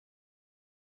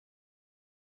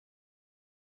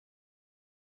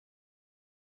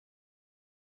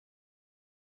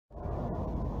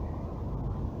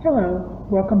Hello,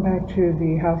 welcome back to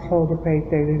the Household of Faith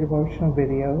Daily Devotional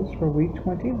videos for week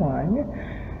 21.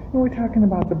 And we're talking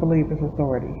about the believer's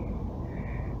authority.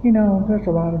 You know, there's a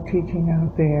lot of teaching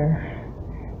out there.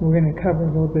 We're going to cover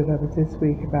a little bit of it this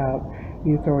week about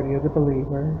the authority of the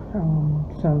believer.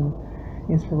 Some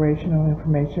inspirational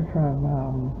information from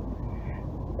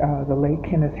the late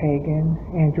Kenneth Hagin,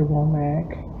 Andrew Womack,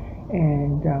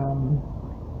 and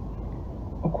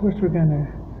of course we're going to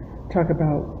talk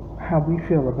about how we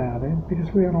feel about it,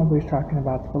 because we are always talking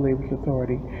about the believer's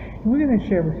authority. And we're going to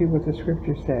share with you what the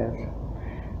scripture says.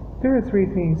 There are three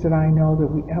things that I know that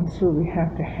we absolutely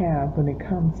have to have when it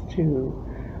comes to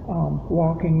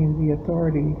walking in the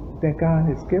authority that God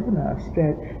has given us,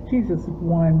 that Jesus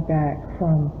won back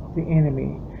from the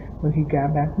enemy when he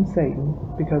got back from Satan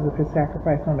because of his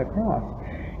sacrifice on the cross.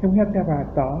 And we have to have our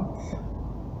thoughts,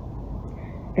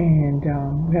 and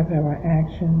we have to have our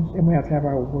actions, and we have to have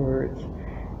our words.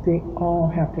 They all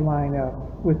have to line up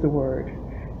with the word.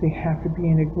 They have to be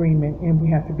in agreement, and we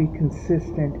have to be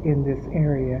consistent in this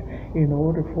area in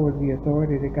order for the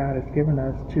authority that God has given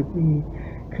us to be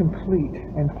complete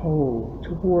and whole,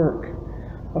 to work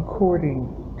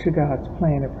according to God's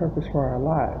plan and purpose for our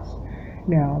lives.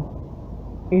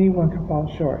 Now, anyone can fall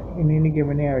short in any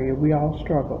given area. We all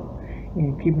struggle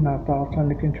in keeping our thoughts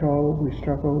under control. We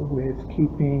struggle with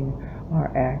keeping our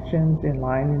actions and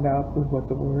lining up with what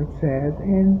the word says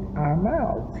in our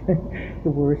mouths, the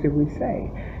words that we say.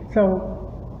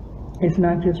 So it's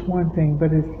not just one thing,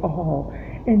 but it's all.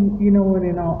 And you know what,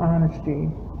 in all honesty,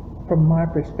 from my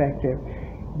perspective,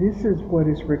 this is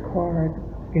what is required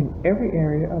in every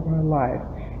area of our life.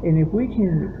 And if we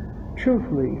can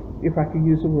truthfully, if I could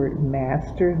use the word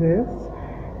master this,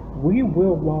 we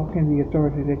will walk in the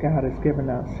authority that God has given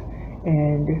us.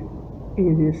 And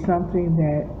it is something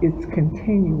that it's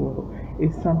continual.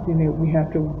 It's something that we have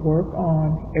to work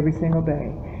on every single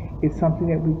day. It's something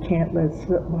that we can't let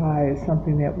slip by. It's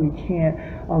something that we can't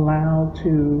allow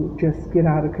to just get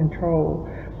out of control.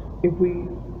 If we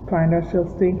find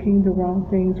ourselves thinking the wrong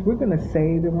things, we're going to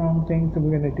say the wrong things, and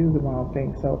we're going to do the wrong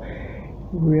things. So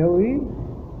really,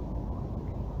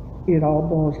 it all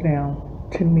boils down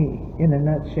to me in a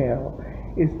nutshell.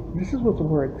 This is what the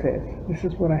word says. This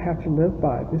is what I have to live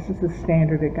by. This is the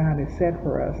standard that God has set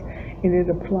for us, and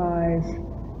it applies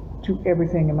to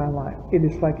everything in my life. It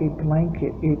is like a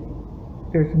blanket.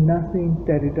 There's nothing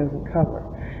that it doesn't cover.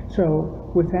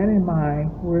 So with that in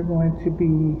mind, we're going to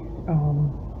be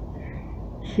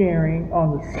sharing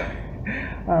on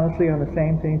honestly on the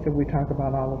same things that we talk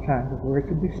about all the time: the words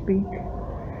that we speak,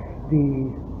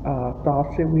 the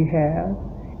thoughts that we have,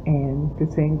 and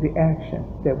the action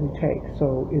that we take.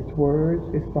 So it's words,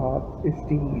 it's thoughts, it's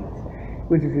deeds,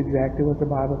 which is exactly what the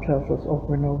Bible tells us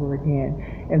over and over again.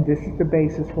 And this is the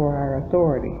basis for our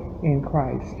authority in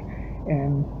Christ.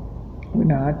 And we're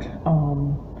not,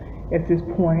 at this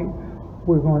point,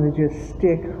 we're going to just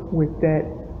stick with that,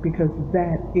 because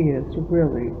that is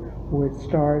really where it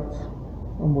starts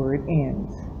and where it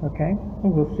ends. Okay?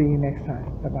 And we'll see you next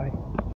time. Bye-bye.